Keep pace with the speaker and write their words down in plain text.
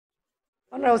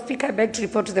Honourable Speaker, I beg to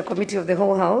report to the Committee of the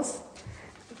Whole House.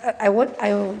 I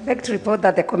beg to report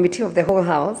that the Committee of the Whole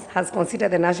House has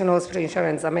considered the National Hospital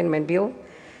Insurance Amendment Bill,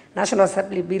 National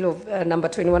Assembly Bill of number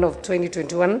 21 of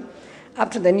 2021, up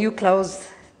to the new clause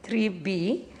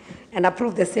 3B, and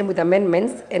approved the same with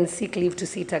amendments and seek leave to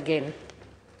see it again.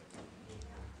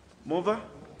 Mover.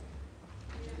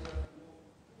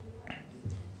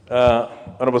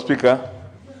 Honourable Speaker,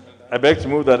 I beg to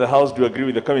move that the House do agree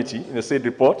with the committee in the said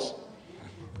report,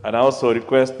 and I also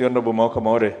request the Honourable Mauka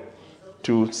Maore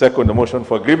to second the motion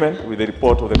for agreement with the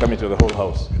report of the Committee of the Whole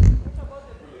House.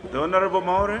 The Honourable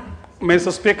Maore.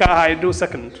 Mr. Speaker, I do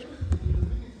second.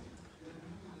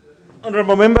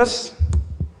 Honourable members,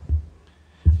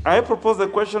 I propose the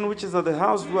question which is that the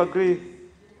House do agree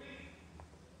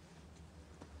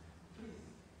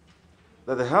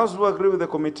that the House do agree with the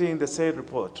committee in the said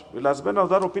report. Will as many of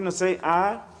that opinion say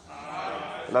aye?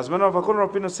 Aye. Will as many of a contrary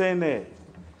opinion say nay?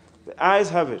 The ayes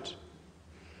have it.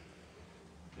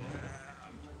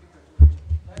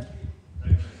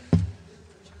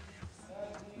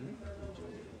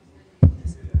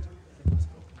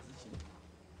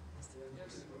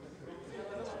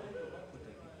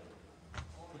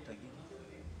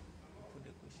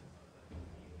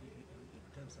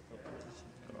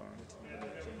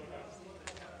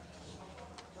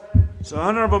 So,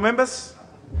 honourable members,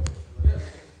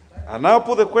 I now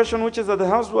put the question which is that the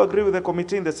House will agree with the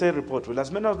committee in the said report. Will as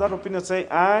many of that opinion say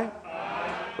aye?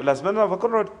 Aye. Will as many of a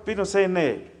contrary opinion say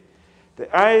nay?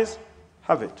 The ayes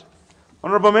have it.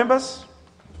 Honourable members,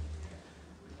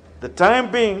 the time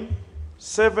being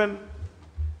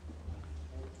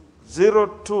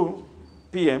 7:02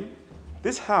 p.m.,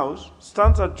 this House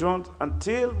stands adjourned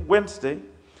until Wednesday,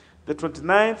 the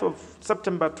 29th of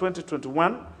September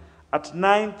 2021, at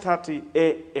 9:30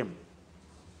 a.m.